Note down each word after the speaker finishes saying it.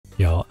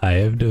Y'all, I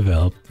have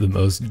developed the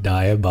most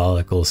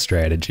diabolical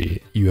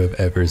strategy you have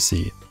ever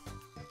seen.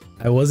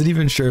 I wasn't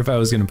even sure if I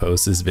was going to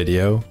post this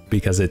video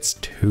because it's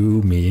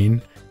too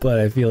mean, but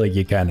I feel like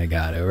you kind of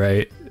got it,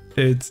 right?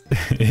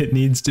 It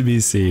needs to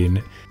be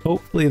seen.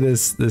 Hopefully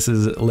this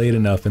is late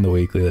enough in the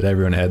weekly that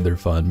everyone had their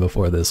fun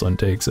before this one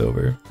takes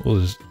over.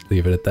 We'll just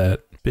leave it at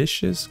that.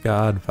 Ambitious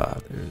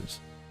Godfathers.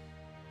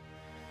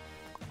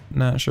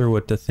 Not sure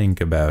what to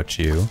think about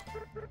you.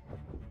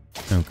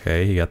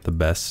 Okay, you got the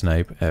best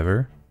snipe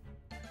ever.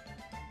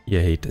 You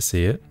hate to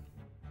see it.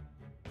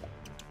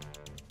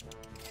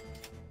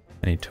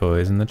 Any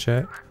toys in the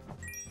chat?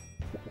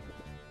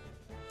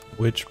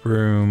 Which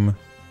broom?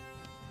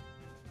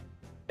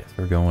 Guess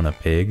we're going a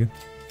pig.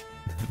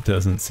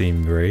 Doesn't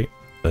seem great,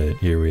 but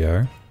here we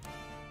are.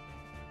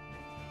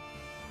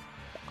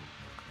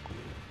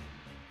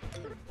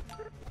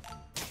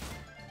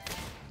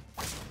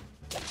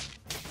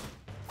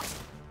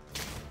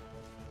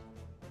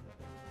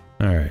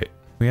 Alright,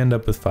 we end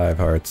up with 5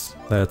 hearts.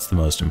 That's the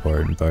most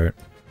important part.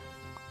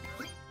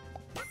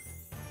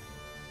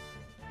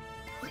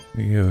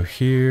 We go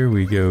here,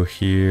 we go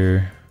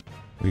here,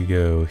 we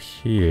go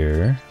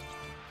here.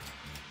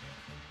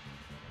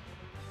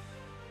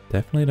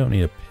 Definitely don't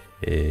need a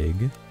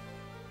pig.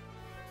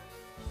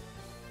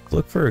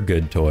 Look for a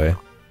good toy.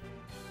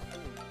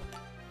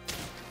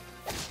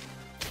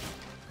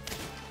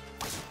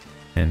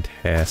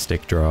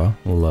 Fantastic draw.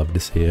 Love to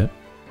see it.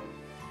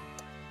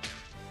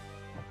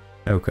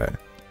 Okay.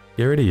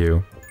 Get rid of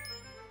you.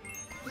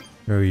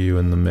 Throw you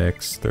in the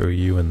mix. Throw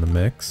you in the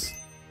mix.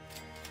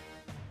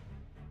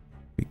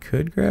 We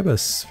could grab a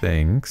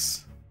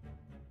Sphinx.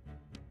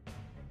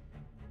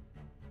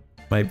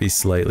 Might be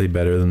slightly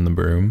better than the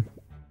broom,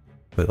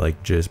 but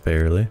like just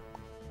barely.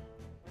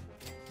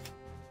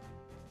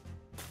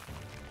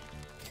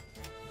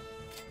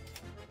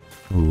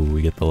 Ooh,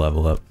 we get the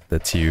level up.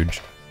 That's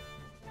huge.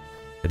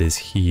 That is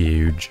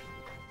huge.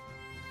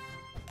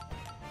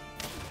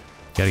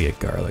 Gotta get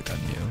garlic on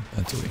you.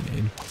 That's what we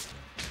need.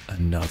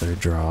 Another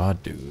draw,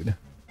 dude.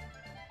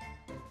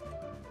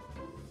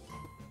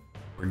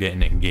 We're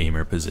getting in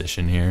gamer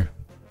position here.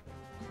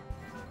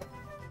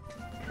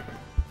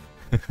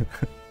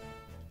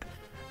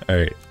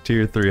 Alright,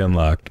 tier 3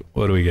 unlocked.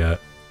 What do we got?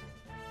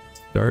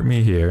 Start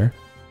me here.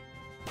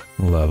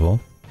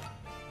 Level.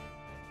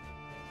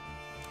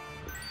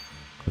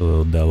 A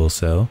little double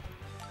cell.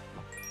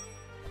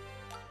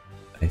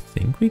 I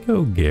think we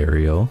go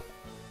Gariel.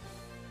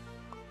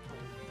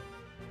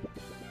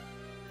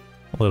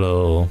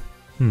 Little,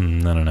 I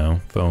don't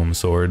know, foam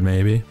sword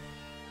maybe.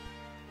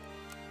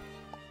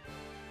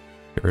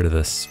 Get rid of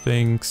the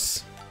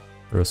Sphinx.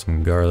 Throw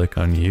some garlic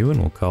on you and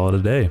we'll call it a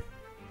day.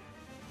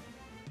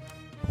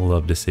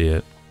 Love to see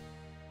it.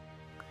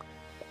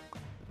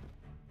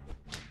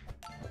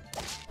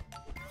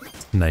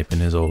 Sniping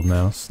his old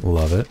mouse.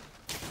 Love it.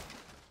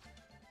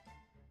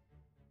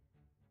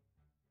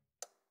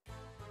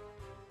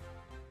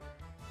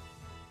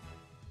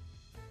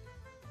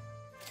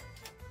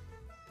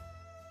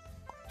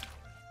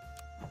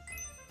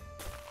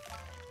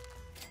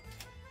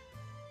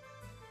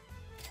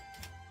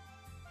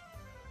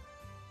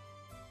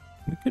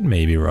 We could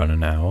maybe run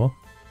an owl.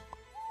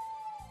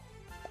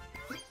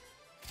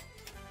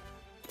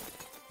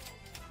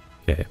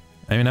 Okay,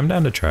 I mean, I'm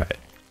down to try it.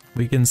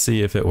 We can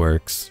see if it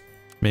works.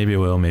 Maybe it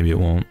will, maybe it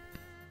won't.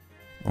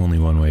 Only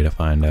one way to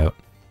find out.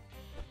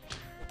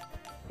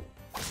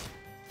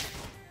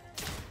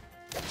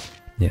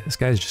 Yeah, this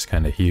guy's just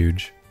kind of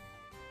huge.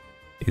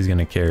 He's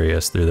gonna carry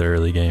us through the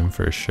early game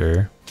for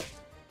sure.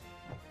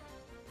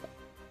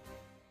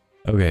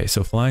 Okay,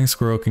 so flying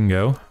squirrel can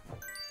go.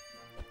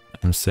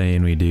 I'm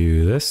saying we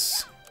do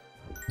this.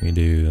 We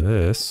do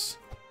this.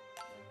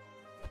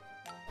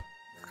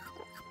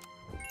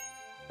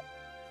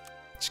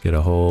 Just get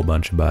a whole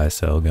bunch of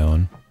buy-sell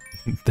going.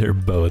 They're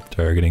both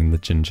targeting the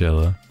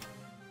chinchilla.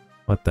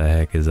 What the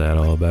heck is that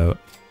all about?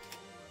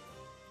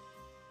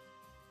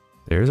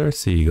 There's our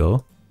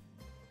seagull.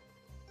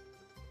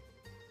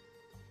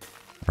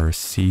 Our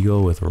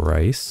seagull with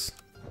rice.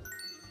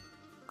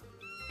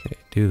 Okay,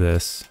 do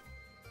this.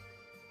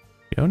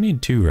 You don't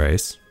need 2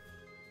 rice.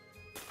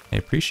 I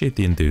appreciate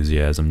the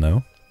enthusiasm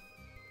though.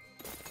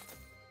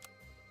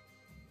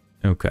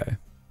 Okay.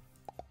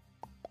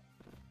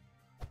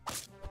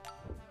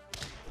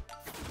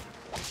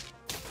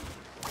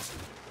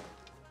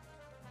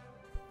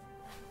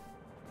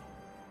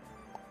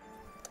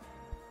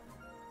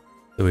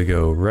 So we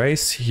go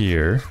rice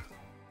here.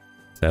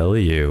 Sell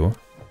you.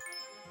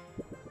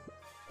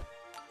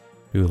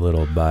 Do a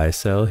little buy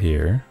sell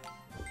here.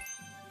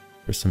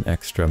 For some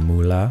extra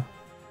moolah.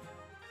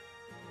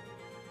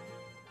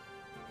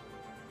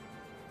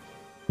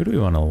 Who do we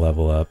want to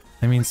level up?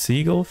 I mean,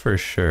 seagull for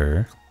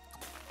sure.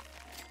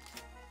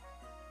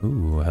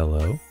 Ooh,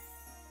 hello.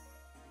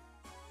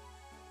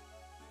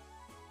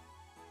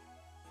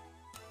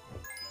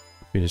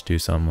 We just do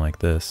something like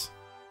this.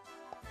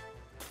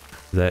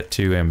 Is that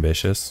too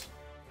ambitious?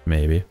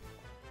 Maybe.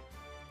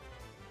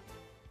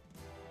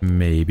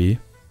 Maybe.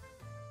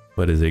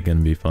 But is it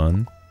gonna be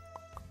fun?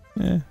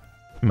 Eh.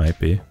 Might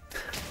be.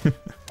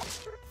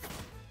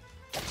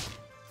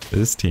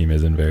 This team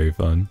isn't very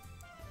fun.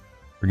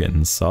 We're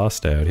getting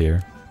sauced out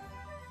here.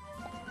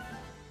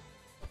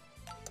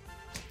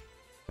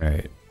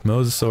 Alright,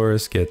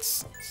 Mosasaurus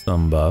gets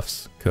some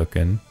buffs,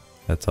 cooking.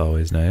 That's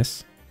always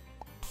nice.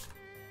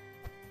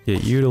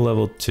 Get you to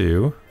level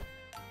 2.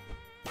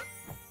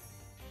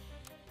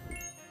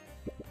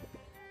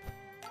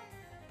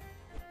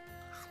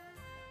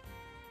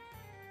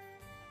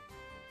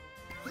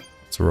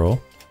 Let's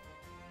roll.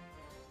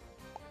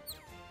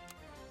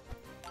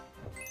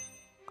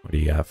 What do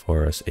you got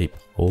for us? A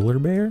polar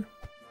bear?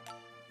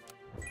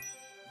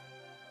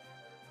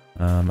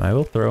 I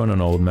will throw in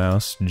an old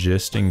mouse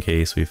just in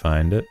case we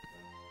find it.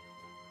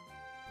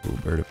 Ooh,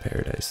 bird of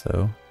paradise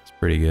though. It's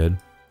pretty good.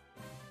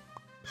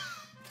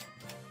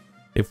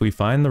 If we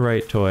find the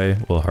right toy,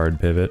 we'll hard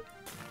pivot.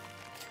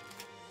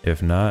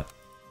 If not,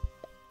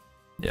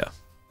 yeah,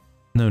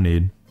 no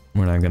need.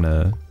 We're not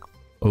gonna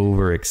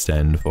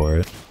overextend for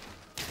it.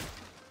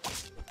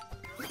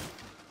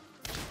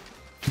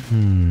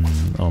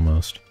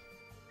 Almost.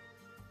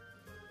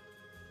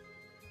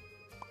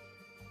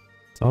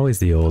 It's always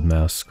the old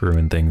mouse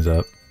screwing things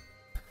up.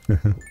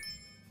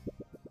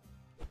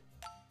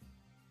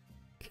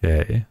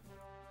 Okay.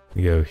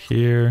 We go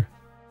here.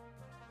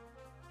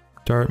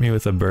 Start me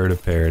with a bird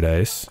of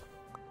paradise.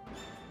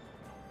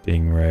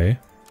 Stingray.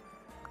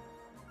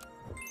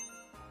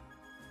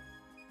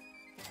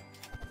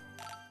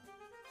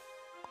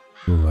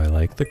 Ooh, I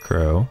like the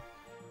crow.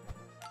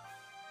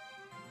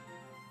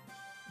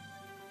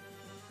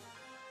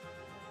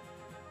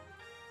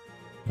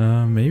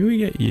 Maybe we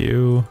get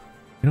you.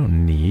 We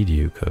don't need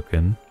you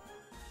cooking.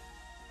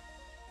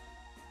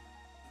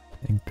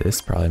 I think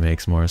this probably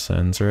makes more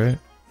sense, right?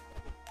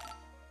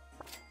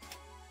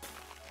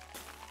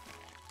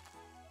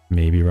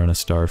 Maybe run a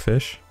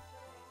starfish.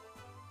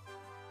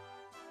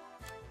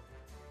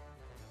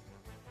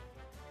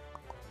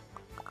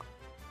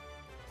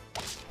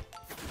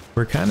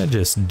 We're kind of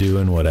just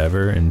doing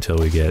whatever until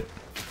we get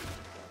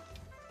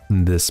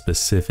the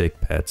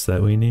specific pets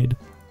that we need.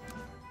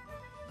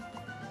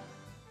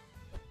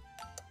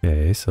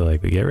 Okay, so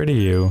like we get rid of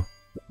you.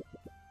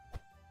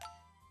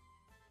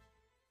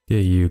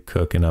 Get you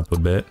cooking up a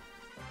bit.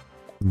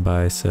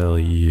 Buy, sell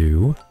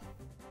you.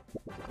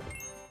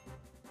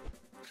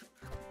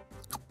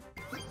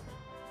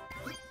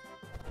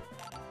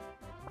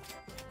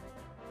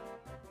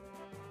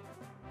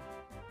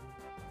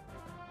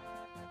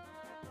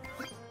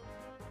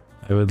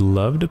 I would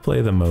love to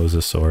play the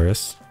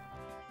Mosasaurus,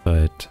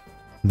 but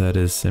that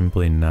is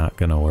simply not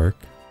gonna work,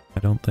 I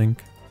don't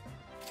think.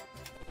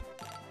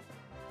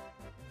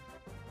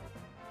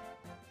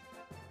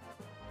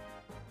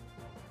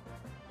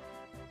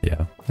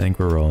 Yeah, I think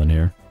we're rolling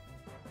here.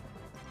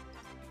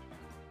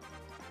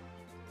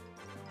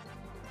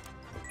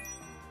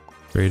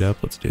 Straight up,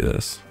 let's do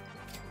this.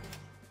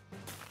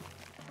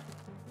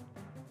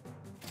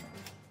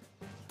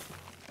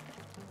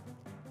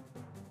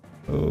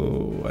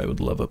 Oh, I would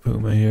love a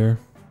puma here.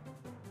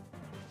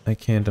 I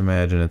can't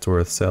imagine it's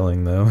worth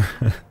selling though.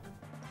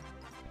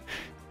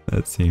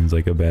 That seems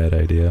like a bad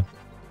idea.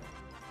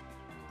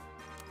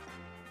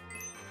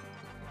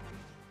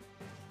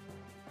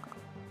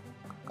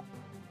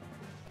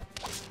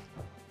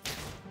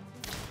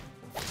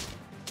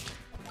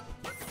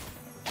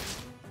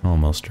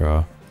 Almost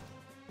draw.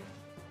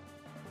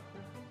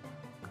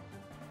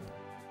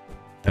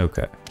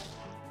 Okay.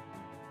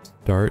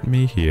 Start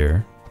me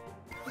here.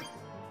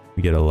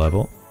 We get a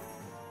level.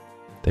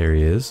 There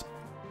he is.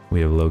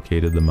 We have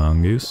located the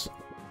mongoose.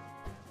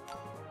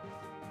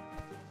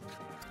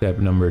 Step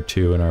number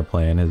 2 in our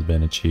plan has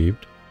been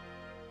achieved.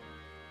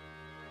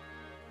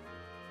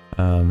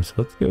 So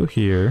let's go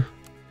here.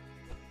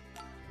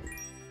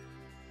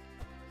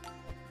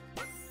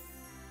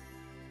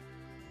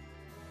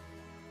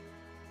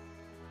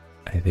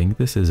 I think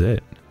this is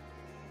it.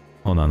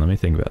 Hold on, let me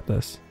think about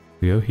this.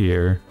 We go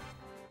here.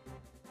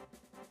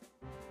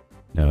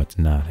 No, it's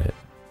not it.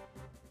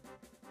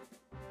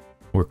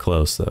 We're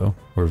close though.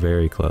 We're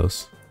very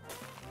close.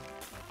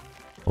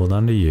 Hold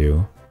on to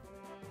you.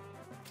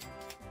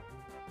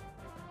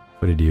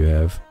 What did you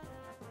have?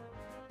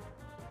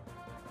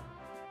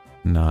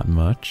 Not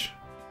much.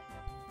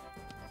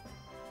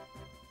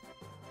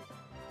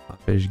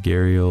 Fish,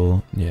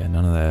 Gharial. Yeah,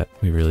 none of that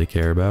we really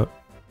care about.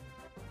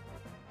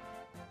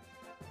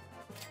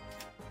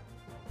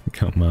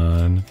 Come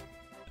on.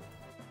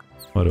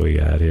 What do we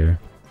got here?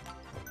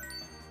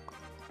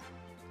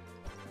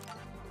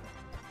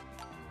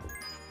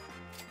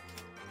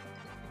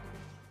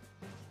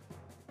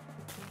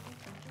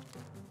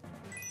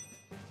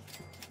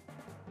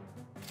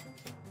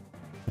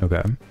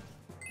 Okay.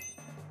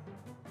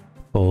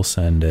 Full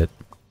send it.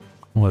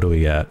 What do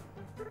we got?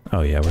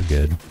 Oh yeah, we're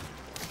good.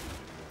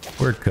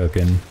 We're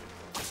cooking.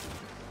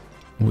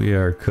 We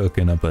are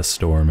cooking up a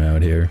storm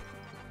out here.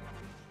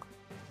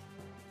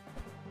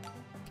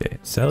 Okay,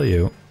 sell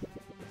you.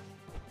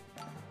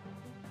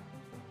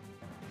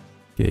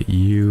 Get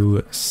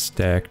you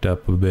stacked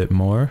up a bit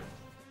more.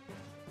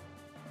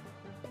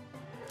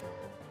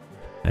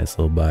 Nice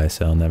little buy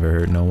sell, never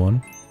hurt no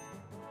one.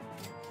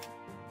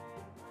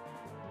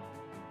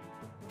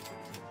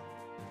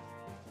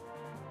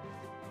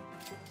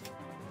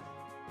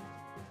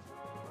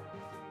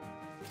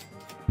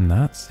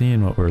 Not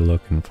seeing what we're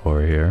looking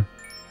for here.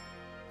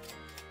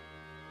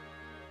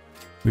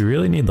 We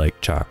really need like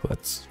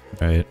chocolates,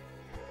 right?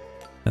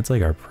 That's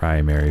like our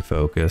primary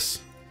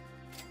focus.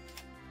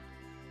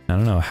 I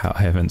don't know how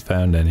I haven't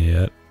found any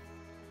yet.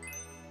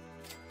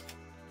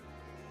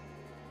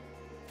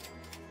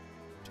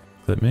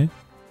 Chocolate me?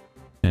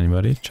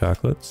 Anybody?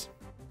 Chocolates?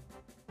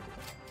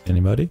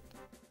 Anybody?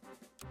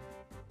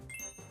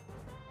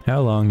 How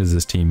long does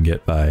this team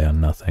get by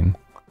on nothing?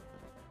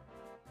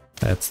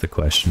 That's the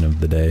question of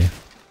the day.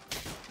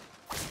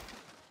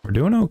 We're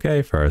doing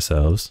okay for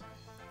ourselves.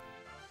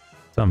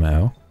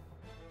 Somehow.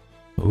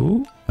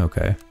 Ooh,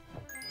 okay.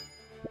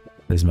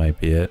 This might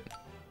be it.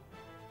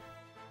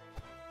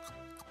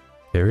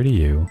 Get rid of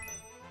you.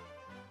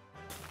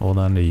 Hold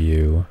on to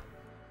you.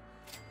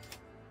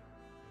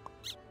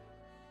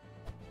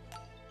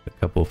 A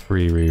couple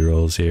free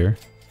rerolls here.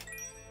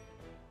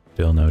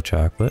 Still no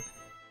chocolate.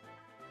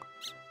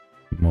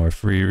 More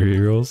free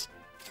rerolls.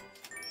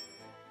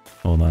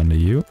 Hold on to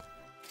you.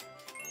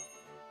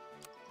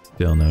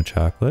 Still no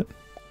chocolate.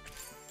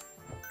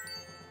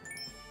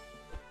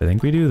 I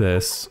think we do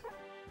this.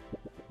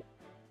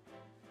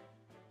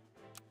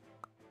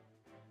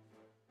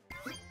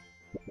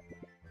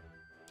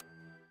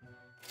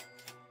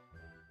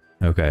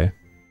 Okay,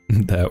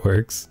 that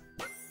works.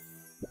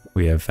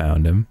 We have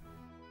found him.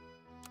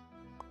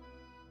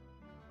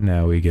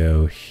 Now we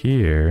go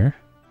here.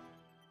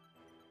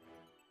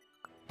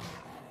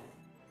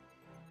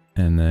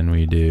 And then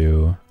we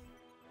do...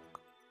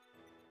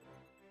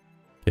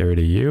 Get rid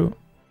of you.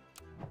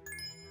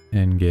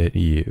 And get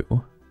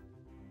you.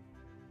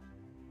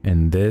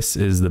 And this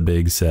is the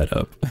big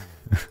setup.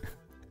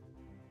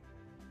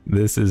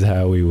 This is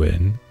how we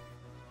win.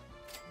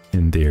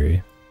 In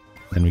theory.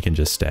 Then we can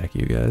just stack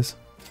you guys.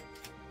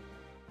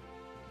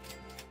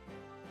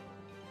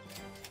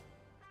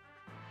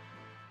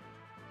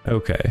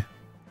 Okay.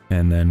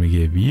 And then we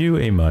give you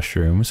a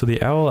mushroom. So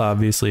the owl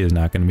obviously is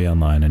not going to be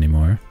online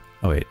anymore.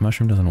 Oh wait,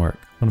 mushroom doesn't work.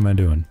 What am I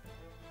doing?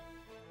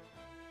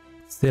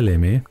 Silly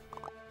me.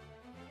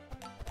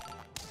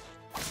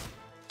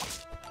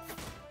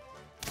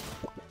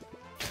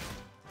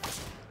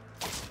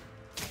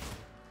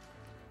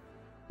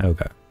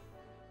 Okay.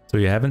 So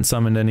you haven't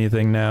summoned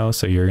anything now,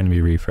 so you're going to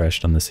be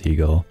refreshed on the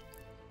seagull.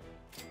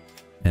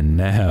 And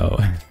now,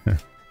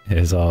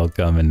 it's all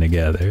coming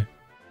together.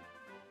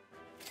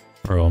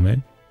 Roll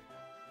me.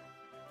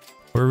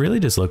 We're really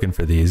just looking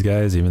for these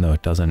guys, even though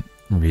it doesn't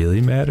really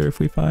matter if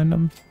we find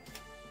them.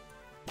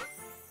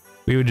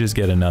 We would just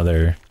get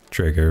another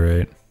trigger,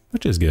 right?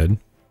 Which is good.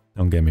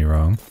 Don't get me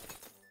wrong.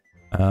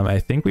 I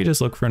think we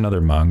just look for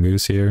another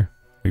mongoose here.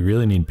 We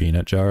really need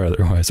peanut jar,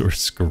 otherwise we're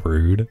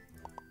screwed.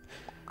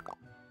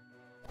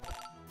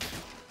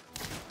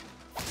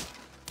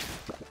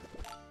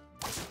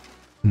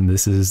 And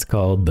this is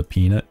called the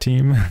peanut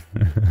team.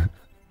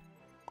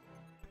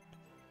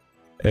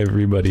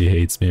 Everybody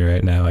hates me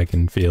right now, I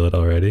can feel it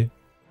already.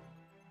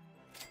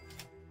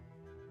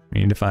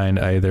 We need to find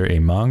either a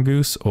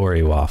mongoose or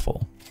a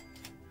waffle.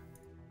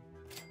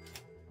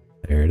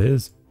 There it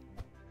is.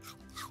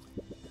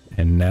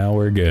 And now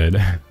we're good.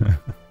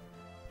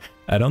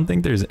 I don't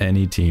think there's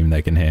any team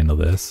that can handle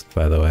this,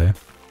 by the way.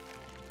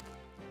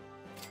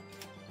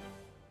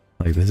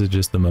 Like, this is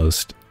just the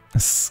most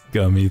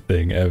scummy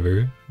thing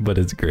ever, but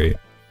it's great.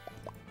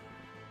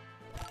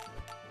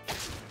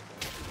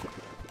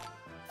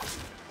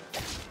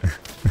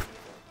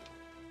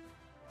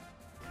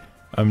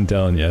 I'm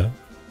telling you,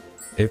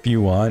 if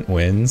you want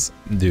wins,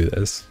 do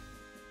this.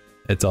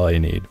 It's all you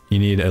need. You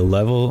need a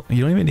level,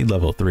 you don't even need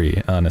level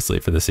 3, honestly,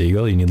 for the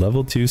seagull. You need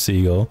level 2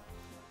 seagull.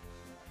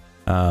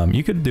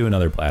 You could do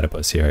another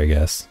platypus here, I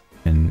guess,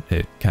 and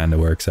it kind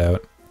of works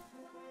out.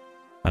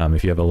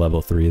 If you have a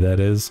level 3, that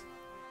is.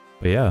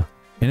 But yeah,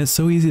 and it's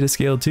so easy to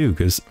scale too,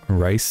 because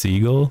rice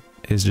seagull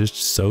is just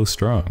so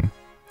strong.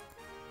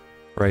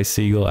 Rice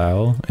seagull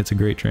owl, it's a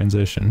great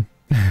transition.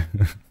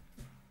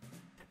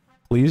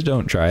 Please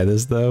don't try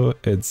this though.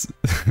 It's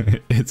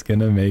it's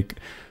gonna make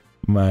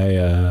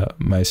my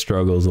my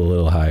struggles a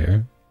little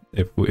higher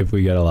if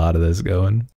we get a lot of this going.